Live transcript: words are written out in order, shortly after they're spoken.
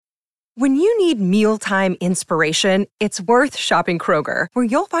When you need mealtime inspiration, it's worth shopping Kroger, where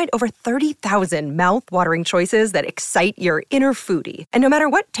you'll find over 30,000 mouth-watering choices that excite your inner foodie. And no matter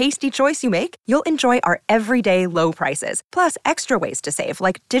what tasty choice you make, you'll enjoy our everyday low prices, plus extra ways to save,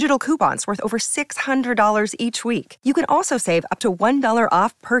 like digital coupons worth over $600 each week. You can also save up to $1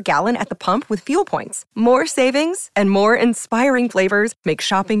 off per gallon at the pump with fuel points. More savings and more inspiring flavors make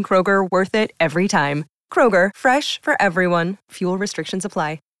shopping Kroger worth it every time. Kroger, fresh for everyone. Fuel restrictions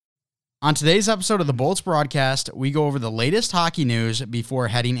apply. On today's episode of the Bolts broadcast, we go over the latest hockey news before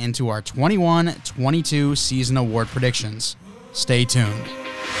heading into our 21-22 season award predictions. Stay tuned.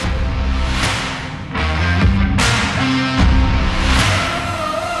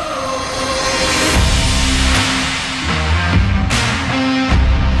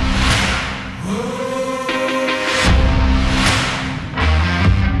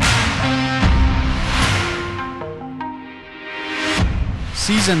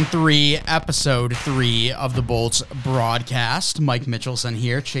 Season 3, Episode 3 of the Bolts broadcast. Mike Mitchelson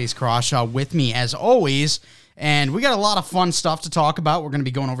here, Chase Crawshaw with me as always, and we got a lot of fun stuff to talk about. We're going to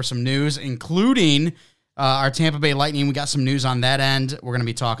be going over some news, including our Tampa Bay Lightning. We got some news on that end. We're going to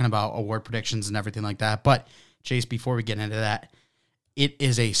be talking about award predictions and everything like that. But, Chase, before we get into that, it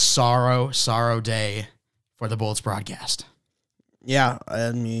is a sorrow day for the Bolts broadcast. Yeah,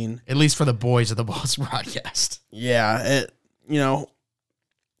 I mean... At least for the boys of the Bolts broadcast. Yeah,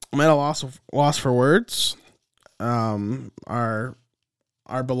 I'm at a loss for words. Our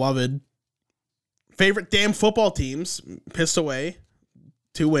beloved favorite damn football teams pissed away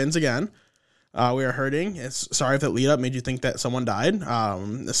 2 wins again. We are hurting. Sorry if that lead up made you think that someone died.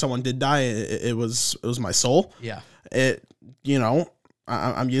 If someone did die, it was my soul. Yeah.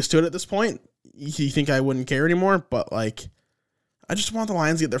 I'm used to it at this point. You think I wouldn't care anymore, but I just want the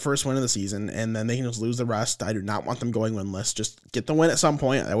Lions to get their first win of the season, and then they can just lose the rest. I do not want them going winless. Just get the win at some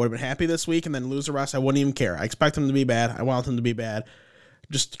point. I would have been happy this week, and then lose the rest. I wouldn't even care. I expect them to be bad. I want them to be bad,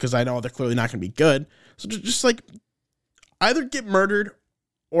 just because I know they're clearly not going to be good. So just either get murdered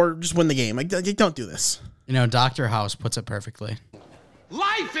or just win the game. Don't do this. Dr. House puts it perfectly.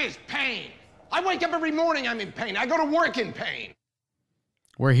 Life is pain. I wake up every morning, I'm in pain. I go to work in pain.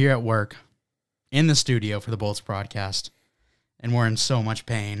 We're here at work, in the studio for the Bolts broadcast, and we're in so much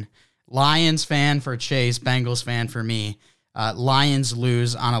pain. Lions fan for Chase, Bengals fan for me. Lions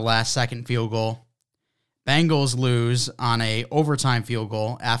lose on a last-second field goal. Bengals lose on a overtime field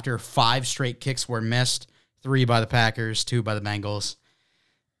goal after 5 straight kicks were missed, 3 by the Packers, 2 by the Bengals.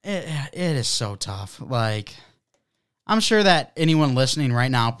 It is so tough. I'm sure that anyone listening right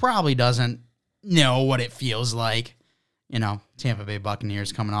now probably doesn't know what it feels like. Tampa Bay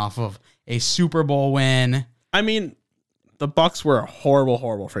Buccaneers coming off of a Super Bowl win. I mean... The Bucs were a horrible,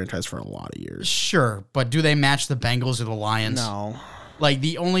 horrible franchise for a lot of years. Sure, but do they match the Bengals or the Lions? No.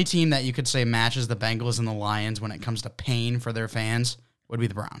 The only team that you could say matches the Bengals and the Lions when it comes to pain for their fans would be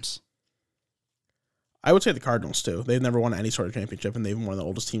the Browns. I would say the Cardinals, too. They've never won any sort of championship, and they've been one of the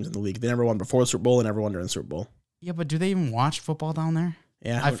oldest teams in the league. They never won before the Super Bowl and never won during the Super Bowl. Yeah, but do they even watch football down there?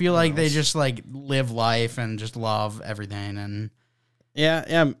 Yeah. I feel like they just, live life and just love everything. And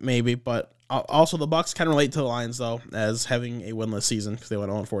Yeah, maybe, but... Also, the Bucs can relate to the Lions, though, as having a winless season because they went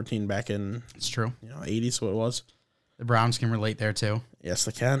 0-14 back in it's true 80s, so it was. The Browns can relate there, too. Yes,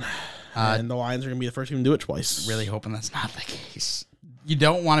 they can. And the Lions are going to be the first team to do it twice. Really hoping that's not the case. You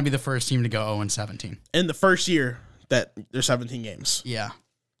don't want to be the first team to go 0-17. In the first year that there's 17 games. Yeah.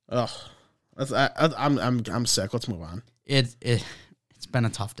 Ugh. I'm sick. Let's move on. It's been a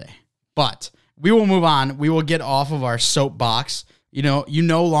tough day. But we will move on. We will get off of our soapbox. You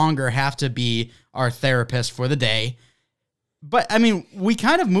no longer have to be our therapist for the day. But, we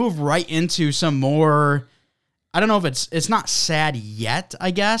kind of move right into some more, I don't know if it's not sad yet,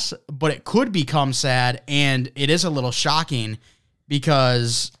 I guess, but it could become sad, and it is a little shocking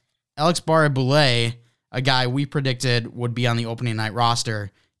because Alex Barré-Boulet, a guy we predicted would be on the opening night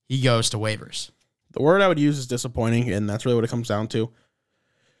roster, he goes to waivers. The word I would use is disappointing, and that's really what it comes down to.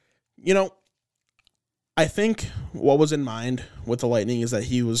 I think what was in mind with the Lightning is that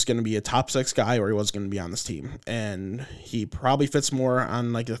he was going to be a top 6 guy or he was going to be on this team. And he probably fits more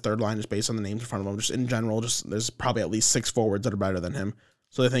on the third line just based on the names in front of him. Just in general, there's probably at least 6 forwards that are better than him.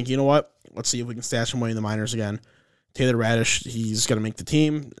 So they think, you know what? Let's see if we can stash him away in the minors again. Taylor Radish, he's going to make the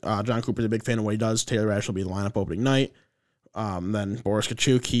team. John Cooper's a big fan of what he does. Taylor Radish will be the lineup opening night. Then Boris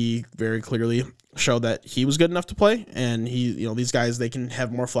Katchouk, he very clearly showed that he was good enough to play, and these guys, they can have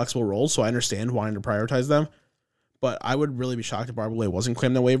more flexible roles, so I understand wanting to prioritize them. But I would really be shocked if Barré-Boulet wasn't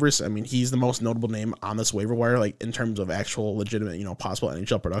claimed on waivers. He's the most notable name on this waiver wire, in terms of actual legitimate, possible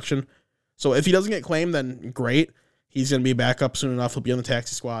NHL production. So if he doesn't get claimed, then great. he's going to be back up soon enough. He'll be on the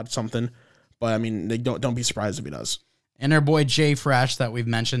taxi squad, something. But, I mean, don't be surprised if he does. And our boy Jay Fresh, that we've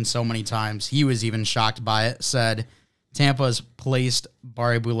mentioned so many times, he was even shocked by it, said Tampa's placed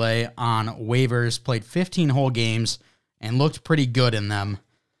Barré-Boulet on waivers, played 15 whole games, and looked pretty good in them.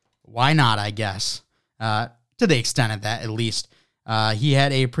 Why not, I guess? To the extent of that, at least. He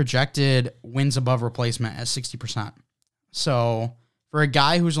had a projected wins above replacement at 60%. So for a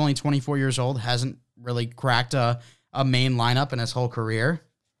guy who's only 24 years old, hasn't really cracked a main lineup in his whole career,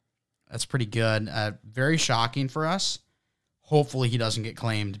 that's pretty good. Very shocking for us. Hopefully he doesn't get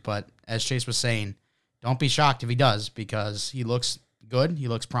claimed, but as Chase was saying, don't be shocked if he does, because he looks good, he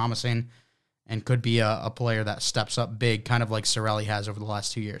looks promising, and could be a player that steps up big, kind of like Cirelli has over the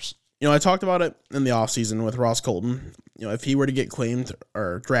last 2 years. I talked about it in the offseason with Ross Colton. If he were to get claimed,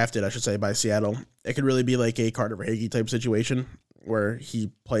 or drafted, I should say, by Seattle, it could really be like a Carter Verhaeghe type situation where he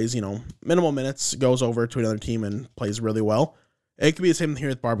plays, minimal minutes, goes over to another team and plays really well. It could be the same here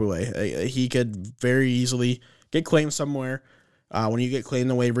with Barré-Boulet. He could very easily get claimed somewhere. When you get claimed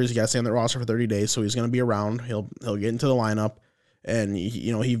in the waivers, you got to stay on the roster for 30 days, so he's going to be around. He'll get into the lineup, and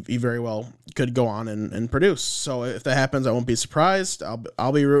he very well could go on and produce. So if that happens, I won't be surprised.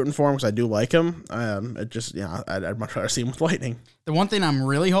 I'll be rooting for him because I do like him. I'd much rather see him with Lightning. The one thing I'm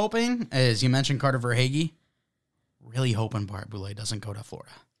really hoping is, you mentioned Carter Verhaeghe, really hoping Barré-Boulet doesn't go to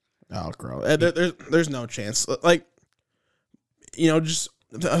Florida. Oh, girl, there's no chance. Just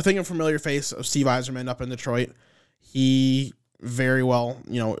thinking of familiar face of Steve Yzerman up in Detroit. He very well,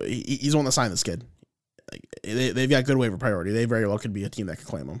 he's the one that signed this kid. They've got good waiver priority. They very well could be a team that could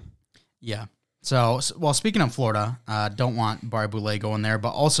claim him. Yeah. So, well, speaking of Florida, don't want Barré-Boulet going there,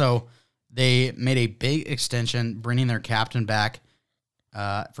 but also they made a big extension, bringing their captain back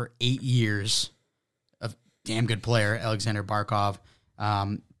for 8 years. A damn good player, Alexander Barkov.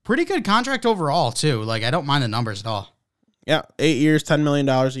 Pretty good contract overall, too. Like, I don't mind the numbers at all. Yeah, 8 years, $10 million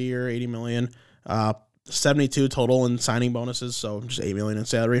a year, $80 million. 72 total in signing bonuses, so just $8 million in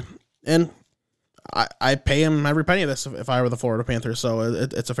salary. And I pay him every penny of this if I were the Florida Panthers, so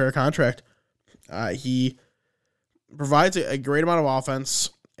it's a fair contract. He provides a great amount of offense,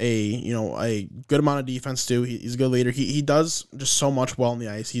 a good amount of defense too. He's a good leader. He does just so much well on the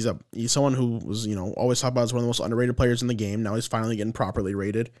ice. He's someone who was always talked about as one of the most underrated players in the game. Now he's finally getting properly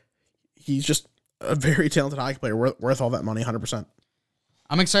rated. He's just a very talented hockey player, worth all that money, 100%.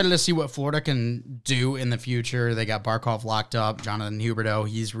 I'm excited to see what Florida can do in the future. They got Barkov locked up, Jonathan Huberdeau.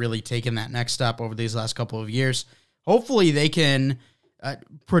 He's really taken that next step over these last couple of years. Hopefully they can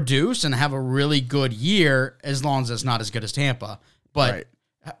produce and have a really good year, as long as it's not as good as Tampa. But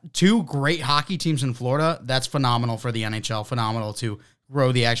two great hockey teams in Florida, that's phenomenal for the NHL, phenomenal to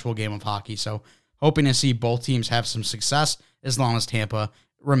grow the actual game of hockey. So hoping to see both teams have some success, as long as Tampa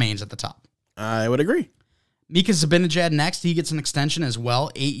remains at the top. I would agree. Mika Zibanejad next. He gets an extension as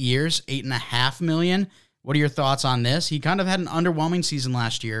well, 8 years, $8.5 million. What are your thoughts on this? He kind of had an underwhelming season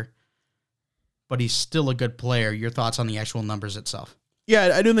last year, but he's still a good player. Your thoughts on the actual numbers itself?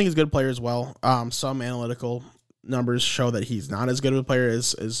 Yeah, I do think he's a good player as well. Some analytical numbers show that he's not as good of a player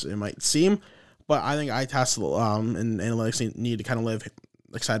as it might seem, but I think eye tests and analytics need to kind of live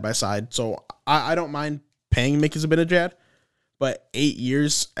side by side. So I don't mind paying Mika Zibanejad. But 8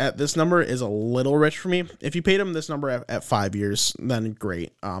 years at this number is a little rich for me. If you paid him this number at 5 years, then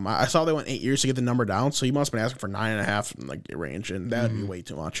great. I saw they went 8 years to get the number down, so he must have been asking for 9.5 range, and that would be way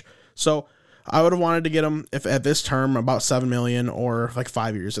too much. So I would have wanted to get him if at this term about $7 million or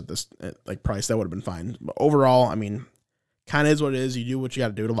 5 years at this price. That would have been fine. But overall, I mean, kind of is what it is. You do what you got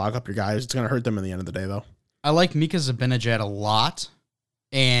to do to lock up your guys. It's going to hurt them in the end of the day, though. I like Mika Zibanejad a lot,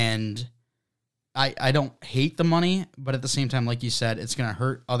 and I don't hate the money, but at the same time, like you said, it's going to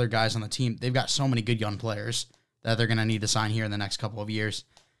hurt other guys on the team. They've got so many good young players that they're going to need to sign here in the next couple of years.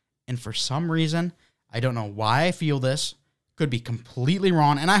 And for some reason, I don't know why I feel this, could be completely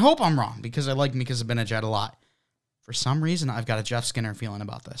wrong, and I hope I'm wrong because I like Mika Zibanejad a lot. For some reason, I've got a Jeff Skinner feeling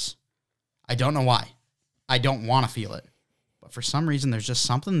about this. I don't know why. I don't want to feel it. But for some reason, there's just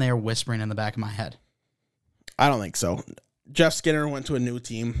something there whispering in the back of my head. I don't think so. Jeff Skinner went to a new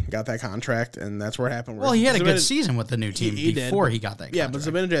team, got that contract, and that's where it happened. Well, he had a good season with the new team before he got that contract. Yeah, but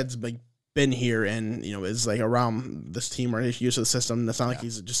Zibanejad's been here and is around this team or he's used to the system. It's not like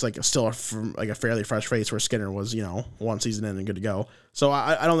he's just still a fairly fresh face where Skinner was 1 season in and good to go. So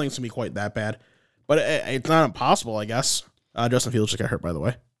I don't think it's gonna be quite that bad, but it's not impossible, I guess. Justin Fields just got hurt, by the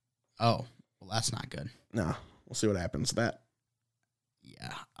way. Oh, well, that's not good. No, we'll see what happens with that.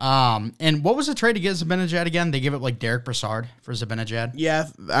 Yeah. And what was the trade to get Zibanejad again? They give up like Derek Brassard for Zibanejad. Yeah,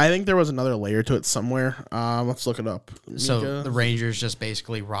 I think there was another layer to it somewhere. Let's look it up. So the Rangers just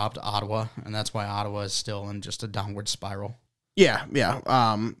basically robbed Ottawa, and that's why Ottawa is still in just a downward spiral. Yeah.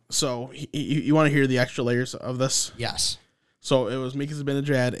 So you want to hear the extra layers of this? Yes. So it was Mika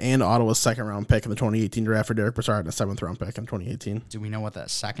Zibanejad and Ottawa's second round pick in the 2018 draft for Derek Brassard and a 7th round pick in 2018. Do we know what that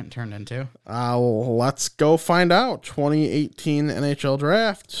second turned into? Let's go find out. 2018 NHL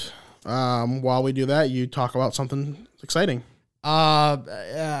draft. While we do that, you talk about something exciting. Bengal.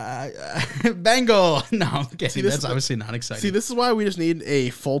 No, I'm kidding. That's obviously not exciting. See, this is why we just need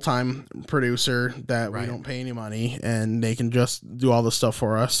a full-time producer that we don't pay any money, and they can just do all this stuff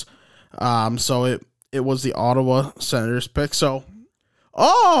for us. So it was the Ottawa Senators pick. So,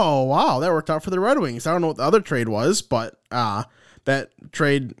 oh, wow, that worked out for the Red Wings. I don't know what the other trade was, but that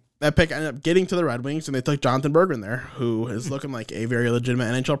pick ended up getting to the Red Wings, and they took Jonathan Berggren there, who is looking like a very legitimate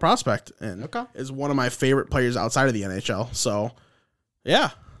NHL prospect and is one of my favorite players outside of the NHL. So, yeah.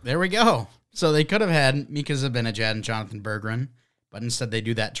 There we go. So they could have had Mika Zibanejad and Jonathan Berggren, but instead they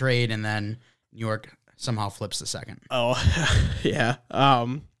do that trade, and then New York somehow flips the second. Oh, yeah.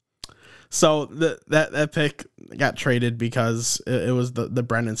 So that pick got traded because it was the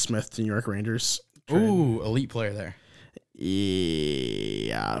Brendan Smith to New York Rangers trade. Ooh, elite player there.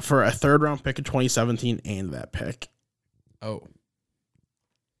 Yeah, for a 3rd round pick in 2017 and that pick. Oh.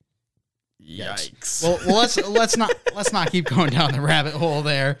 Yikes. Well, let's not keep going down the rabbit hole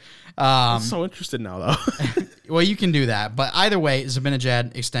there. I'm so interested now, though. Well, you can do that, but either way,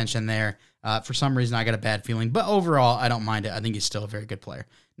 Zibanejad extension there. For some reason, I got a bad feeling, but overall, I don't mind it. I think he's still a very good player.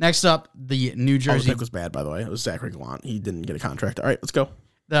 Next up, the New Jersey. The pick was bad, by the way. It was Zachary Gallant. He didn't get a contract. All right, let's go.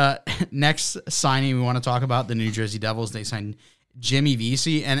 The next signing we want to talk about, the New Jersey Devils. They signed Jimmy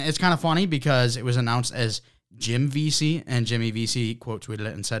Vesey, and it's kind of funny because it was announced as Jim Vesey, and Jimmy Vesey quote tweeted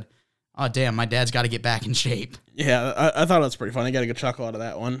it and said, "Oh damn, my dad's got to get back in shape." Yeah, I thought it was pretty funny. I got a good chuckle out of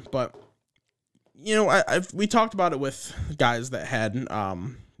that one, but you know, we talked about it with guys that had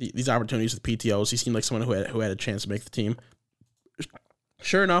these opportunities with PTOs. He seemed like someone who had a chance to make the team.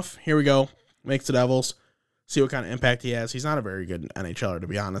 Sure enough, here we go. Makes the Devils. See what kind of impact he has. He's not a very good NHLer, to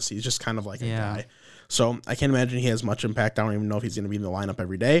be honest. He's just kind of like a guy. So I can't imagine he has much impact. I don't even know if he's going to be in the lineup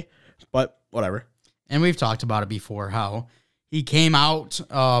every day, but whatever. And we've talked about it before, how he came out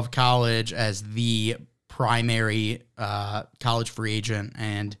of college as the primary college free agent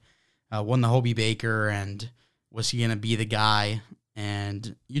and won the Hobey Baker, and was he going to be the guy?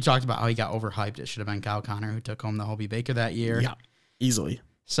 And you talked about how he got overhyped. It should have been Kyle Connor who took home the Hobey Baker that year. Yeah, easily.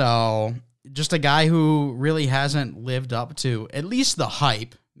 So just a guy who really hasn't lived up to at least the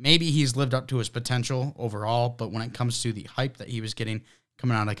hype. Maybe he's lived up to his potential overall, but when it comes to the hype that he was getting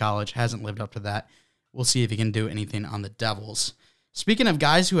coming out of college, hasn't lived up to that. We'll see if he can do anything on the Devils. Speaking of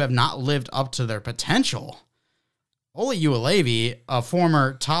guys who have not lived up to their potential, Olli Juolevi, a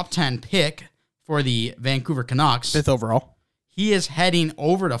former top 10 pick for the Vancouver Canucks. 5th overall. He is heading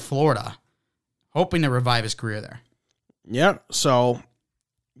over to Florida, hoping to revive his career there. Yeah, so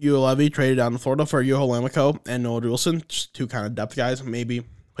Juolevi traded down to Florida for Juho Lammikko and Noah Juulsen, just 2 kind of depth guys. Maybe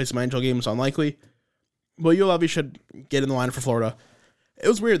play some NHL games, unlikely. But Juolevi should get in the line for Florida. It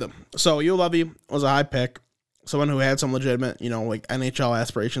was weird, though. So Juolevi was a high pick, someone who had some legitimate, like NHL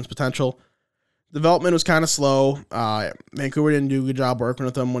aspirations potential. Development was kind of slow. Vancouver didn't do a good job working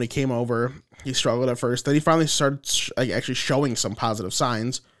with him when he came over. He struggled at first. Then he finally started actually showing some positive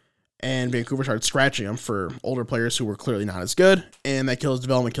signs, and Vancouver started scratching him for older players who were clearly not as good, and that killed his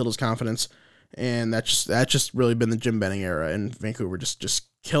development, killed his confidence, and that's just really been the Jim Benning era in Vancouver, just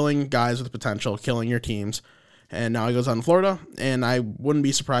killing guys with potential, killing your teams. And now he goes on to Florida, and I wouldn't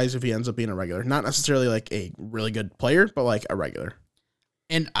be surprised if he ends up being a regular. Not necessarily like a really good player, but like a regular.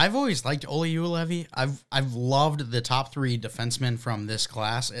 And I've always liked Olli Juolevi. I've loved the top 3 defensemen from this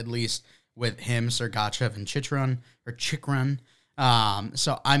class, at least with him, Sergachev, and Chikrin.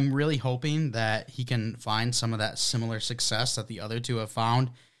 So I'm really hoping that he can find some of that similar success that the other 2 have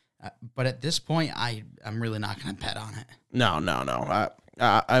found. But at this point, I'm really not going to bet on it. No.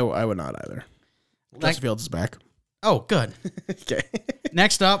 I would not either. Justin Fields is back. Oh, good. Okay.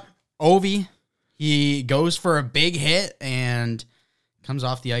 Next up, Ovi. He goes for a big hit and comes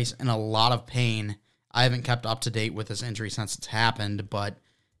off the ice in a lot of pain. I haven't kept up to date with this injury since it's happened, but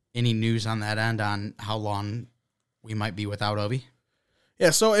any news on that end on how long we might be without Ovi?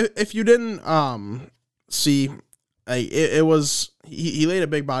 Yeah, so if you didn't see, it was he laid a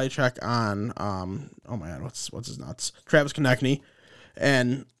big body check on oh my god, what's his nuts? Travis Konechny,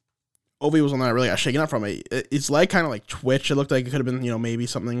 and Ovi was on that, really got shaken up from it. His leg kind of like twitched. It looked like it could have been, maybe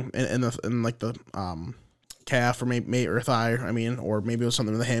something in the calf or maybe or thigh. I mean, or maybe it was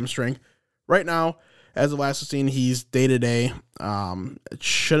something with a hamstring. Right now, as of last seen, he's day to day. It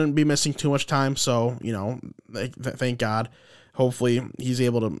shouldn't be missing too much time. So thank God. Hopefully, he's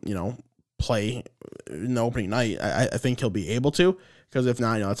able to play in the opening night. I think he'll be able to, because if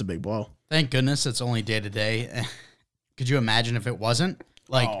not, that's a big blow. Thank goodness it's only day to day. Could you imagine if it wasn't?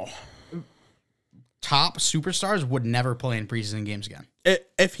 Top superstars would never play in preseason games again.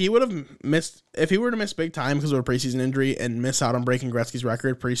 If he were to miss big time because of a preseason injury and miss out on breaking Gretzky's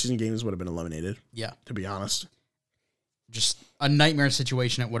record, preseason games would have been eliminated. Yeah. To be honest. Just a nightmare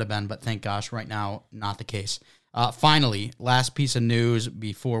situation it would have been, but thank gosh, right now, not the case. Finally, last piece of news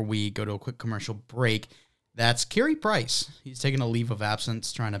before we go to a quick commercial break. That's Carey Price. He's taking a leave of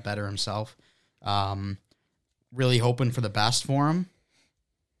absence, trying to better himself. Really hoping for the best for him.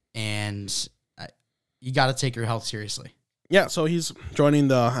 And you got to take your health seriously. Yeah, so he's joining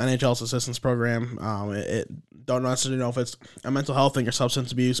the NHL's assistance program. Don't necessarily know if it's a mental health thing or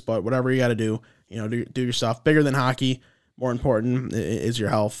substance abuse, but whatever you got to do, do your stuff. Bigger than hockey, more important is your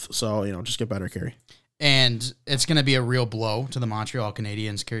health. So, just get better, Carey. And it's going to be a real blow to the Montreal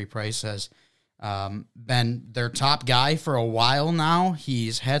Canadiens. Carey Price has been their top guy for a while now.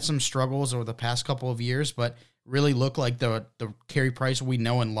 He's had some struggles over the past couple of years, but really looked like the Carey Price we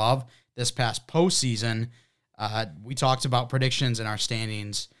know and love this past postseason. We talked about predictions in our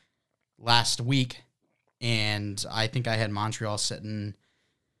standings last week, and I think I had Montreal sitting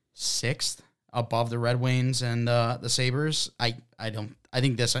 6th above the Red Wings and the Sabres. I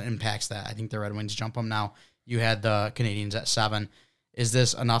think this impacts that. I think the Red Wings jump them now. You had the Canadiens at 7. Is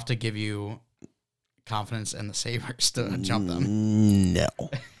this enough to give you confidence in the Sabres to jump them? No.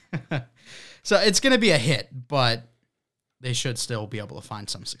 So it's going to be a hit, but they should still be able to find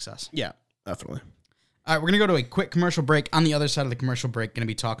some success. Yeah, definitely. All right, we're going to go to a quick commercial break. On the other side of the commercial break, going to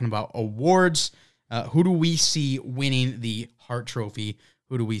be talking about awards. Who do we see winning the Hart Trophy?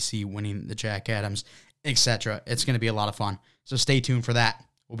 Who do we see winning the Jack Adams, etc.? It's going to be a lot of fun. So stay tuned for that.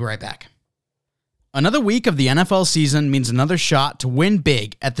 We'll be right back. Another week of the NFL season means another shot to win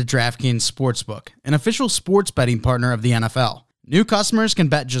big at the DraftKings Sportsbook, an official sports betting partner of the NFL. New customers can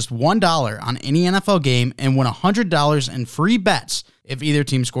bet just $1 on any NFL game and win $100 in free bets if either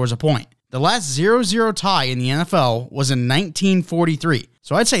team scores a point. The last 0-0 tie in the NFL was in 1943,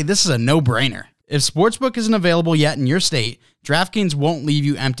 so I'd say this is a no-brainer. If Sportsbook isn't available yet in your state, DraftKings won't leave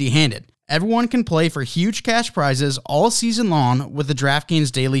you empty-handed. Everyone can play for huge cash prizes all season long with the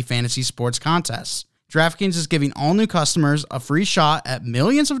DraftKings Daily Fantasy Sports Contests. DraftKings is giving all new customers a free shot at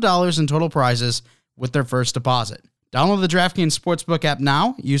millions of dollars in total prizes with their first deposit. Download the DraftKings Sportsbook app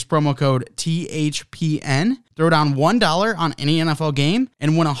now, use promo code THPN, throw down $1 on any NFL game,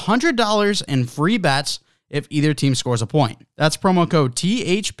 and win $100 in free bets if either team scores a point. That's promo code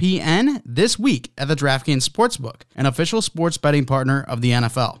THPN this week at the DraftKings Sportsbook, an official sports betting partner of the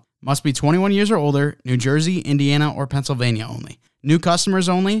NFL. Must be 21 years or older, New Jersey, Indiana, or Pennsylvania only. New customers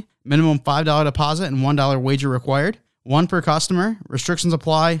only, minimum $5 deposit and $1 wager required. One per customer. Restrictions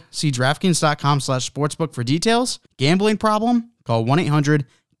apply. See DraftKings.com/sportsbook for details. Gambling problem? Call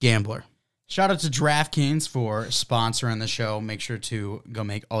 1-800-GAMBLER. Shout out to DraftKings for sponsoring the show. Make sure to go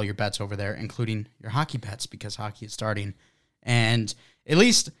make all your bets over there, including your hockey bets, because hockey is starting. And at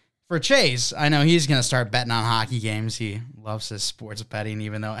least for Chase, I know he's going to start betting on hockey games. He loves his sports betting,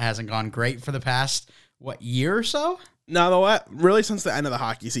 even though it hasn't gone great for the past, year or so? No, really since the end of the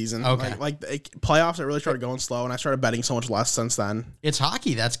hockey season. Okay. Playoffs, I really started going slow, and I started betting so much less since then. It's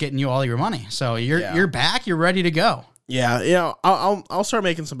hockey that's getting you all your money. So you're back. You're ready to go. Yeah, I'll start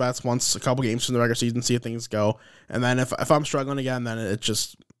making some bets once a couple games from the regular season, see if things go, and then if I'm struggling again, then it's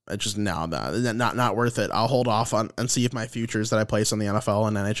just not worth it. I'll hold off on and see if my futures that I place on the NFL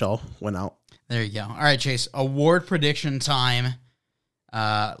and NHL win out. There you go. All right, Chase. Award prediction time.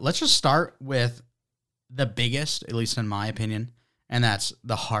 Let's just start with the biggest, at least in my opinion, and that's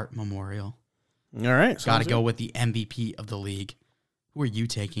the Hart Memorial. All right. Got to go with the MVP of the league. Who are you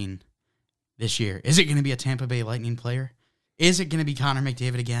taking this year? Is it going to be a Tampa Bay Lightning player? Is it going to be Connor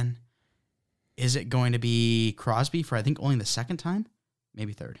McDavid again? Is it going to be Crosby for, I think, only the second time?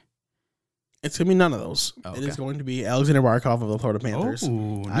 Maybe third. It's going to be none of those. Oh, It is going to be Alexander Barkov of the Florida Panthers. Oh,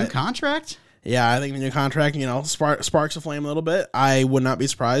 new contract? Yeah, I think the new contract, sparks a flame a little bit. I would not be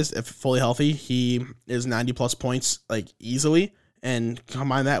surprised if fully healthy, he is 90-plus points, easily, and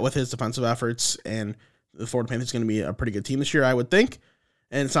combine that with his defensive efforts, and the Florida Panthers is going to be a pretty good team this year, I would think.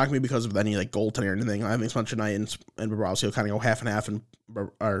 And it's not going to be because of any goaltending or anything. I think Spencer Knight and Bobrovsky will kind of go half and half, and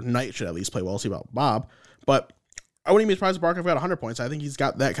or Knight should at least play well. See about Bob, but I wouldn't be surprised if Barkov got 100 points. I think he's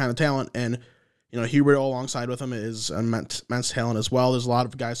got that kind of talent, and Huberto alongside with him is immense talent as well. There's a lot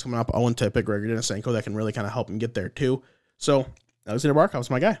of guys coming up, Owen Tippett, Gregory Denisenko, that can really kind of help him get there too. So Alexander Barkov's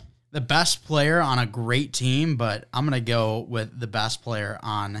my guy. The best player on a great team, but I'm going to go with the best player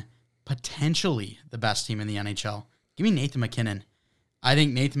on potentially the best team in the NHL. Give me Nathan MacKinnon. I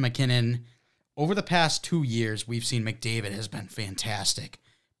think Nathan MacKinnon, over the past 2 years, we've seen McDavid has been fantastic.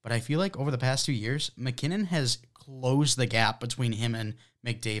 But I feel like over the past 2 years, MacKinnon has closed the gap between him and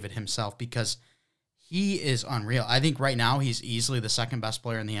McDavid himself because he is unreal. I think right now he's easily the second best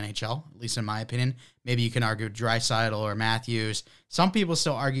player in the NHL, at least in my opinion. Maybe you can argue Draisaitl or Matthews. Some people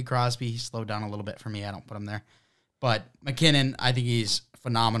still argue Crosby. He slowed down a little bit for me. I don't put him there. But MacKinnon, I think he's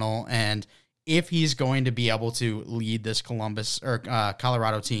phenomenal. And if he's going to be able to lead this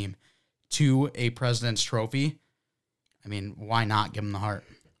Colorado team to a President's Trophy, I mean, why not give him the Hart?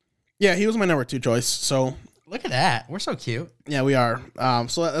 Yeah, he was my number 2 choice. So look at that. We're so cute. yeah, we are.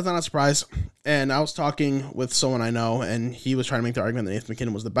 So that's not a surprise. And I was talking with someone I know, and he was trying to make the argument that Nathan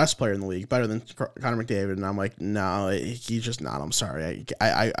MacKinnon was the best player in the league, better than Connor McDavid. And I'm like, no, he's just not. I'm sorry.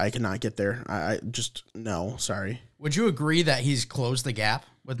 I cannot get there. I just, no, sorry. Would you agree that he's closed the gap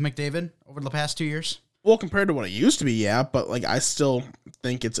with McDavid over the past 2 years? Well, compared to what it used to be, yeah, but like I still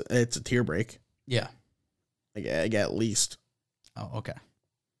think it's a tier break. Yeah. Like at least. Oh, okay.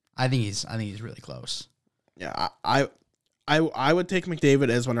 I think he's really close. Yeah, I would take McDavid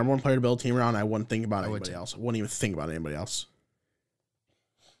as my number 1 player to build a team around. I wouldn't think about anybody else. I wouldn't even think about anybody else.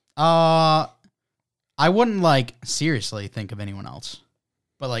 I wouldn't seriously think of anyone else,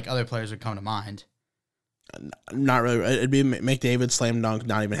 but other players would come to mind. Not really. It'd be McDavid, slam dunk,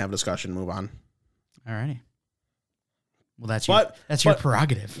 not even have a discussion, move on. Alrighty. Well, that's your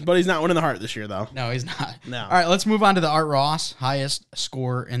prerogative. But he's not winning the Hart this year, though. No, he's not. No. All right, let's move on to the Art Ross, highest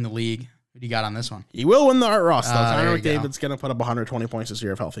scorer in the league. Who do you got on this one? He will win the Art Ross, though. Connor there you McDavid's going to put up 120 points this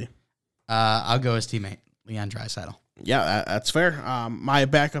year if healthy. I'll go his teammate, Leon Draisaitl. Yeah, that's fair. My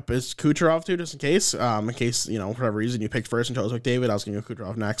backup is Kucherov, too, just in case. For whatever reason you picked first and chose McDavid, I was going to go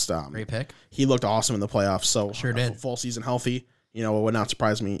Kucherov next. Great pick. He looked awesome in the playoffs, so Sure did. Full season healthy. It would not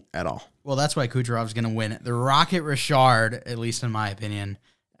surprise me at all. Well, that's why Kucherov's going to win. The Rocket Richard, at least in my opinion,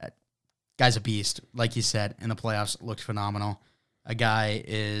 guy's a beast. Like you said, in the playoffs, looked phenomenal. A guy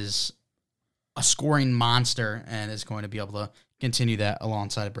is a scoring monster and is going to be able to continue that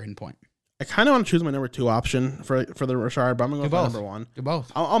alongside of Braden Point. I kind of want to choose my number 2 option for the Richard, but I'm going to go with number 1. Do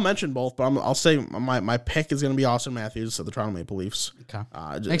both. I'll mention both, but I'll say my pick is going to be Austin Matthews of the Toronto Maple Leafs. Okay.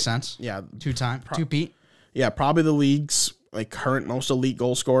 Makes sense. Yeah. Two-peat. Yeah, probably the league's current most elite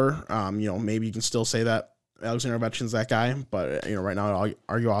goal scorer. Maybe you can still say that Alexander Ovechkin's that guy, but right now I'll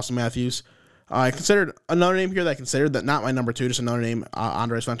argue Austin Matthews. I considered another name here that I considered that not my number 2, just another name,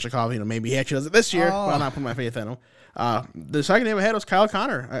 Andrei Svechnikov. Maybe he actually does it this year, but I'm not putting my faith in him. The second name I had was Kyle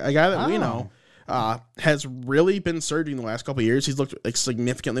Connor, a guy that we know has really been surging the last couple of years. He's looked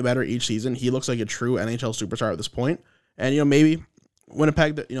significantly better each season. He looks like a true NHL superstar at this point. And maybe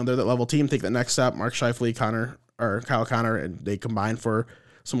Winnipeg, they're that level team, take the next step. Mark Scheifele, Kyle Connor, and they combine for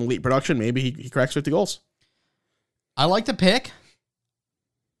some elite production. Maybe he cracks 50 goals. I like the pick.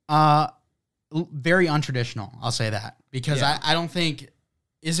 Very untraditional, I'll say that. Because I don't think...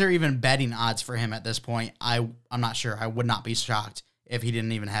 Is there even betting odds for him at this point? I'm not sure. I would not be shocked if he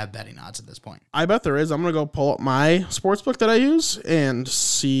didn't even have betting odds at this point. I bet there is. I'm going to go pull up my sportsbook that I use and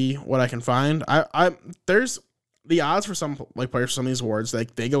see what I can find. There's the odds for some players for some of these awards,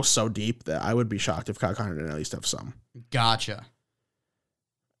 they go so deep that I would be shocked if Kyle Connor didn't at least have some. Gotcha.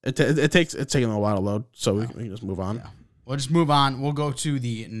 It's taking a while to load, so we can just move on. Yeah. We'll just move on. We'll go to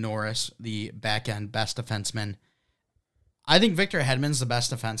the Norris, the back-end best defenseman. I think Victor Hedman's the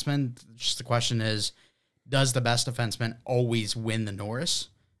best defenseman. Just the question is, does the best defenseman always win the Norris?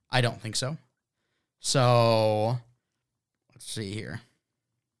 I don't think so. So, let's see here.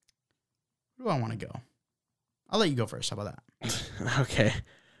 Where do I want to go? I'll let you go first. How about that? Okay.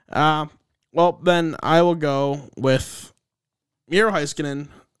 Well, then I will go with Miro Heiskanen,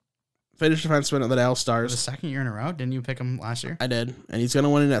 Finnish defenseman of the Dallas Stars. The second year in a row? Didn't you pick him last year? I did, and he's going to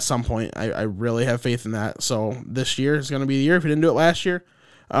win it at some point. I really have faith in that. So this year is going to be the year. If he didn't do it last year,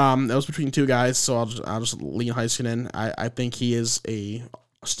 that was between 2 guys. So I'll just lean Heiskanen. I think he is a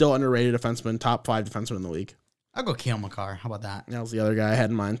still underrated defenseman, top 5 defenseman in the league. I'll go Cale Makar. How about that? That was the other guy I had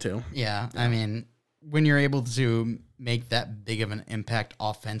in mind too. Yeah, I mean, when you're able to make that big of an impact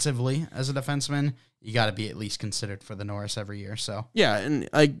offensively as a defenseman, you got to be at least considered for the Norris every year. So yeah, and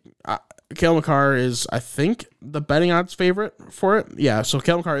Cale Makar is, I think, the betting odds favorite for it. Yeah, so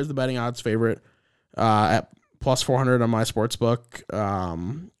Cale Makar is the betting odds favorite at plus 400 on my sports book.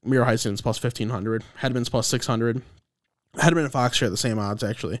 Miro Heiskanen's plus 1,500. Hedman's plus 600. Hedman and Fox share the same odds,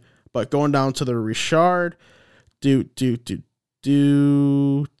 actually. But going down to the Richard,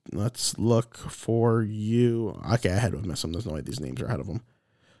 let's look for you. Okay, I had to have missed him. There's no way these names are ahead of him.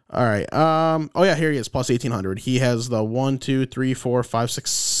 All right. Oh yeah, here he is, plus 1,800. He has the 1, 2, 3, 4, 5,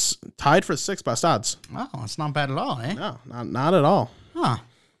 6, tied for 6 best odds. Oh, it's not bad at all, eh? No, not at all. Huh.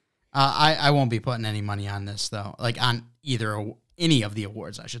 I won't be putting any money on this though, like on any of the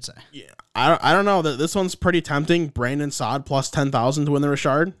awards, I should say. Yeah, I don't know. This one's pretty tempting. Brandon Saad plus 10,000 to win the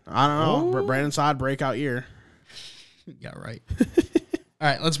Richard. I don't know. Oh. Brandon Saad breakout year. Yeah, right. All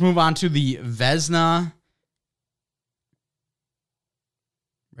right, let's move on to the Vezina.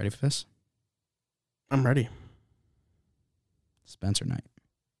 Ready for this? I'm ready. Spencer Knight.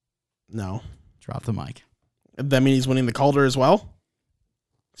 No. Drop the mic. That means he's winning the Calder as well?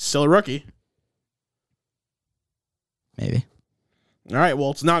 Still a rookie. Maybe. All right,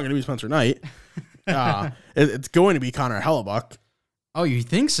 well, it's not going to be Spencer Knight. It's going to be Connor Hellebuck. Oh, you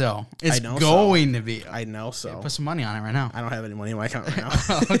think so? It's know going to be. I know so. Put some money on it right now. I don't have any money in my account right now.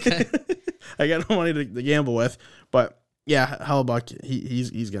 Okay. I got no money to gamble with. But, yeah, Hellebuck,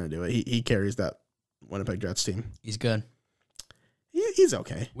 he's going to do it. He carries that Winnipeg Jets team. He's good. He's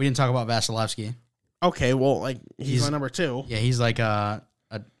okay. We didn't talk about Vasilevsky. Okay, well, like, he's my number 2. Yeah, he's like a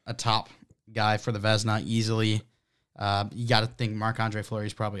top guy for the Vezina easily. You got to think Marc-Andre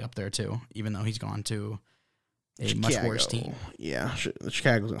Fleury's probably up there too, even though he's gone to a much worse team. Yeah,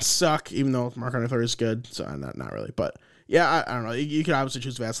 Chicago's going to suck, even though Marc-Andre Fleury's good. So, not really. But, yeah, I don't know. You could obviously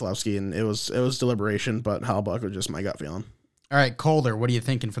choose Vasilevsky, and it was deliberation, but Hellebuck was just my gut feeling. All right, Calder, what are you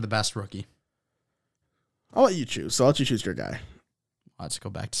thinking for the best rookie? I'll let you choose. So I'll let you choose your guy. Let's go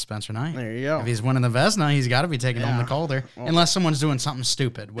back to Spencer Knight. There you go. If he's winning the Vezina, he's got to be taking home the Calder. Well, unless someone's doing something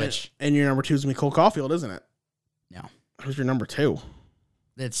stupid, which... And your number 2 is going to be Cole Caulfield, isn't it? No. Who's your number 2?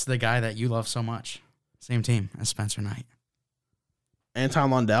 It's the guy that you love so much. Same team as Spencer Knight. Anton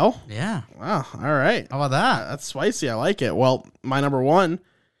Lundell? Yeah. Wow. All right. How about that? That's spicy. I like it. Well, my number 1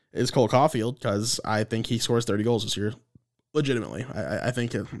 is Cole Caulfield because I think he scores 30 goals this year. Legitimately. I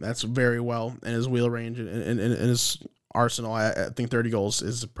think that's very well in his wheel range and in his arsenal. I think 30 goals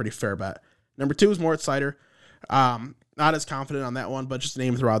is a pretty fair bet. Number 2 is Moritz Seider. Not as confident on that one, but just a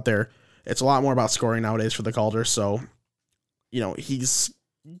name throw out there. It's a lot more about scoring nowadays for the Calder. So, he's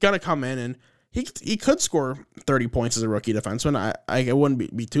going to come in and he could score 30 points as a rookie defenseman. I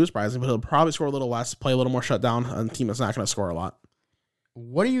wouldn't be too surprising, but he'll probably score a little less, play a little more shutdown on a team that's not going to score a lot.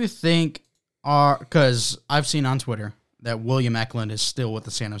 What do you think because I've seen on Twitter that William Eklund is still with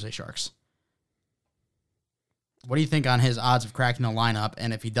the San Jose Sharks. What do you think on his odds of cracking the lineup?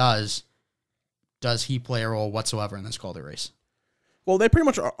 And if he does he play a role whatsoever in this Calder race? Well, they pretty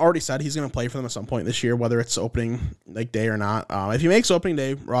much already said he's going to play for them at some point this year, whether it's opening day or not. If he makes opening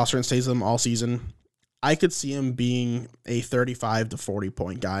day roster and stays with them all season, I could see him being a 35 to 40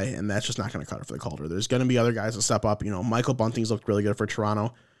 point guy, and that's just not going to cut it for the Calder. There's going to be other guys that step up. Michael Bunting's looked really good for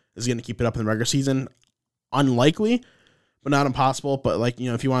Toronto. Is he going to keep it up in the regular season? Unlikely, but not impossible. But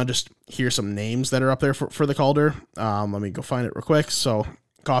if you want to just hear some names that are up there for the Calder, let me go find it real quick. So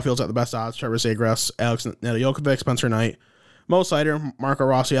Caulfield's at the best odds. Trevor Zegras, Alex Nedeljkovic, Spencer Knight, Mo Seider, Marco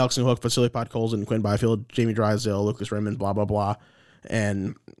Rossi, Alex Newhook, Vasily Podkolzin, Quinn Byfield, Jamie Drysdale, Lucas Raymond, blah, blah, blah.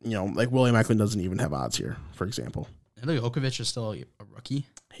 And, William Eklund doesn't even have odds here, for example. Nedeljkovic is still a rookie.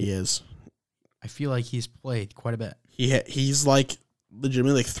 He is. I feel like he's played quite a bit. He's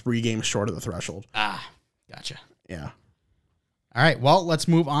legitimately 3 games short of the threshold. Ah, gotcha. Yeah. All right, well, let's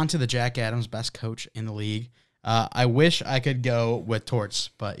move on to the Jack Adams, best coach in the league. I wish I could go with Torts,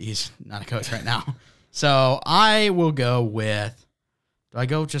 but he's not a coach right now. So I will go with, do I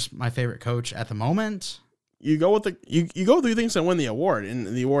go just my favorite coach at the moment? You go with you go through things that win the award, and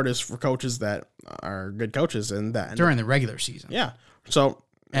the award is for coaches that are good coaches and that during the regular season. Yeah. So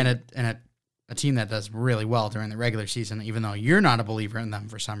and a team that does really well during the regular season, even though you're not a believer in them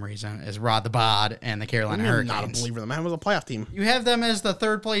for some reason, is Rod the Bod and the Carolina Hurricanes. Not a believer in them. I was a playoff team. You have them as the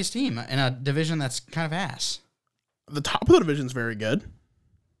 3rd place team in a division that's kind of ass. The top of the division is very good.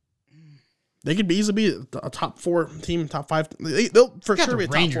 They could easily be a top 4 team, top 5. They'll for sure be a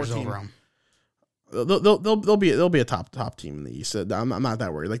top 4 team. Over them. They'll be a top team in the East. I'm not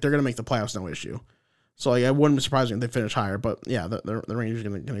that worried. They're gonna make the playoffs, no issue. So I wouldn't be surprised if they finish higher. But yeah, the Rangers are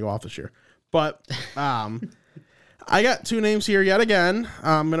gonna go off this year. But I got 2 names here yet again.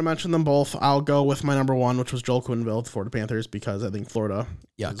 I'm gonna mention them both. I'll go with my number 1, which was Joel Quenneville, the Florida Panthers, because I think Florida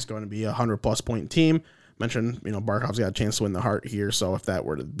is going to be a 100+ point team. Mentioned, Barkov's got a chance to win the Hart here, so if that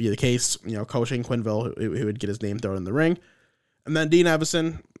were to be the case, coaching Quenneville, he would get his name thrown in the ring. And then Dean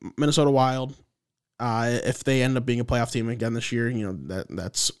Evison, Minnesota Wild. If they end up being a playoff team again this year,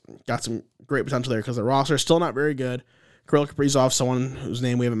 that's got some great potential there because the roster is still not very good. Kirill Kaprizov, someone whose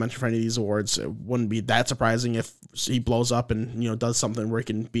name we haven't mentioned for any of these awards, it wouldn't be that surprising if he blows up and, does something where he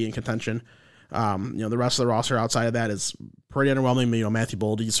can be in contention. The rest of the roster outside of that is pretty underwhelming. Matthew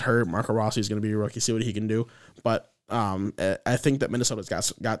Boldy's hurt. Marco Rossi is going to be a rookie. See what he can do. But I think that Minnesota's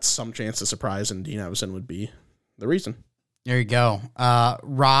got some chance to surprise, and Dean Evason would be the reason. There you go.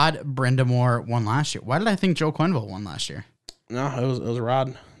 Rod Brindamore won last year. Why did I think Joe Quenneville won last year? No, it was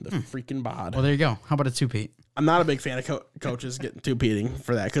Rod, the freaking bod. Well, there you go. How about a two-peat? I'm not a big fan of coaches getting two-peating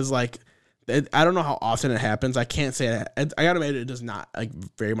for that because, I don't know how often it happens. I can't say it. I got to admit it does not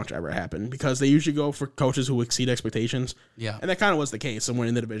very much ever happen because they usually go for coaches who exceed expectations. Yeah. And that kind of was the case in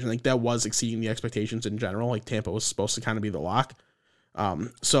winning the division. That was exceeding the expectations in general. Tampa was supposed to kind of be the lock. I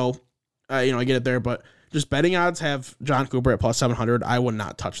get it there, but just betting odds have John Cooper at plus 700. I would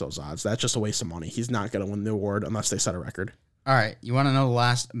not touch those odds. That's just a waste of money. He's not going to win the award unless they set a record. All right. You want to know the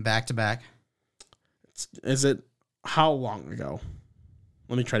last back-to-back? Is it how long ago?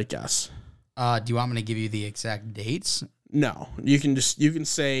 Let me try to guess. Do you want me to give you the exact dates? No. You can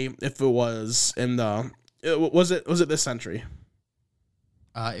say if it was in the was it this century?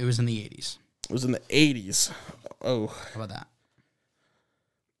 It was in the 80s. It was in the 80s. Oh. How about that?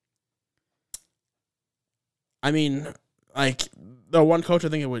 I mean, the one coach I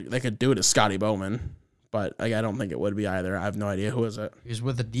think they could do it is Scotty Bowman. But I don't think it would be either. I have no idea. Who is it? He was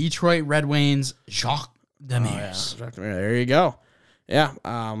with the Detroit Red Wings, Jacques Demers. Jacques Demers. There you go. Yeah.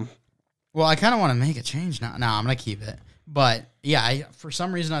 Well, I kind of want to make a change now. No, I'm going to keep it. But, yeah, for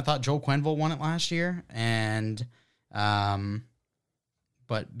some reason I thought Joe Quenneville won it last year. And,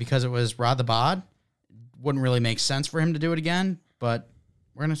 but because it was Rod the Bod, wouldn't really make sense for him to do it again. But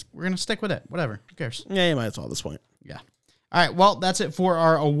we're gonna stick with it. Whatever. Who cares? Yeah, you might as well at this point. Yeah. All right, well, that's it for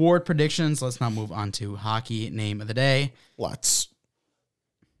our award predictions. Let's now move on to hockey name of the day. Let's.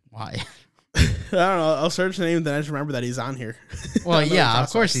 Why? I don't know. I'll search the name, then I just remember that he's on here. Well, yeah, of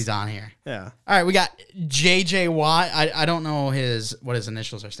course he's on here. Yeah. All right, we got J.J. Watt. I don't know what his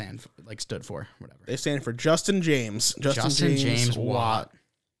initials are stood for, whatever. They stand for Justin James. Justin James Watt.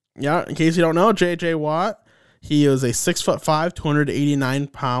 Yeah, in case you don't know, J.J. Watt, he is a 6'5",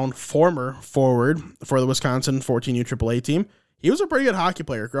 289-pound former forward for the Wisconsin 14U AAA team. He was a pretty good hockey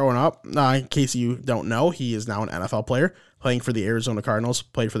player growing up. In case you don't know, he is now an NFL player, playing for the Arizona Cardinals,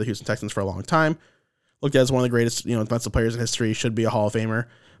 played for the Houston Texans for a long time. Looked at as one of the greatest, defensive players in history, should be a Hall of Famer.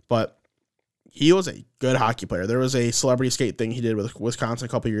 But he was a good hockey player. There was a celebrity skate thing he did with Wisconsin a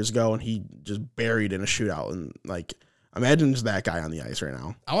couple years ago, and he just buried in a shootout. And, imagine just that guy on the ice right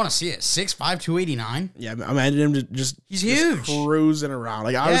now. I want to see it. 6'5", 289. Yeah, imagine him just he's huge, cruising around.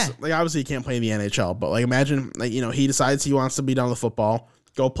 Obviously he can't play in the NHL, but imagine he decides he wants to be done with football,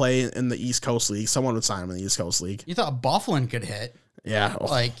 go play in the East Coast League. Someone would sign him in the East Coast League. You thought Bufflin could hit? Yeah,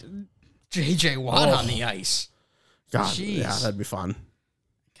 J.J. Watt on the ice. God, jeez. Yeah, that'd be fun.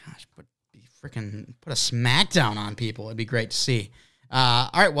 Gosh, put a smackdown on people. It'd be great to see. All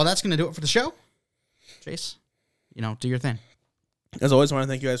right, well, that's going to do it for the show. Chase, do your thing. As always, I want to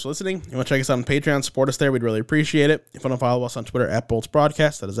thank you guys for listening. You want to check us out on Patreon, support us there. We'd really appreciate it. If you want to follow us on Twitter at Bolts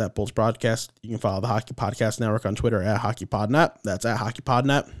Broadcast, that is at Bolts Broadcast. You can follow the Hockey Podcast Network on Twitter at HockeyPodNet. That's at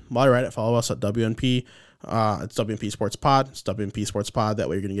HockeyPodNet. While you're at it, follow us at WNP. It's WNP Sports Pod. It's WNP Sports Pod. That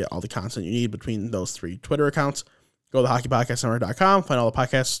way you're going to get all the content you need between those 3 Twitter accounts. Go to hockeypodcastnetwork.com. Find all the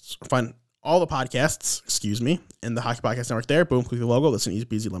podcasts, in the Hockey Podcast Network there. Boom, click the logo. Listen easy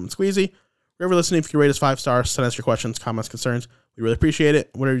peasy, lemon squeezy. Wherever listening, if you can rate us 5 stars, send us your questions, comments, concerns. We really appreciate it.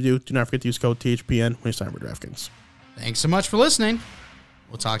 Whatever you do not forget to use code THPN when you sign up for DraftKings. Thanks so much for listening.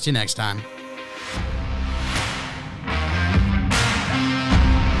 We'll talk to you next time.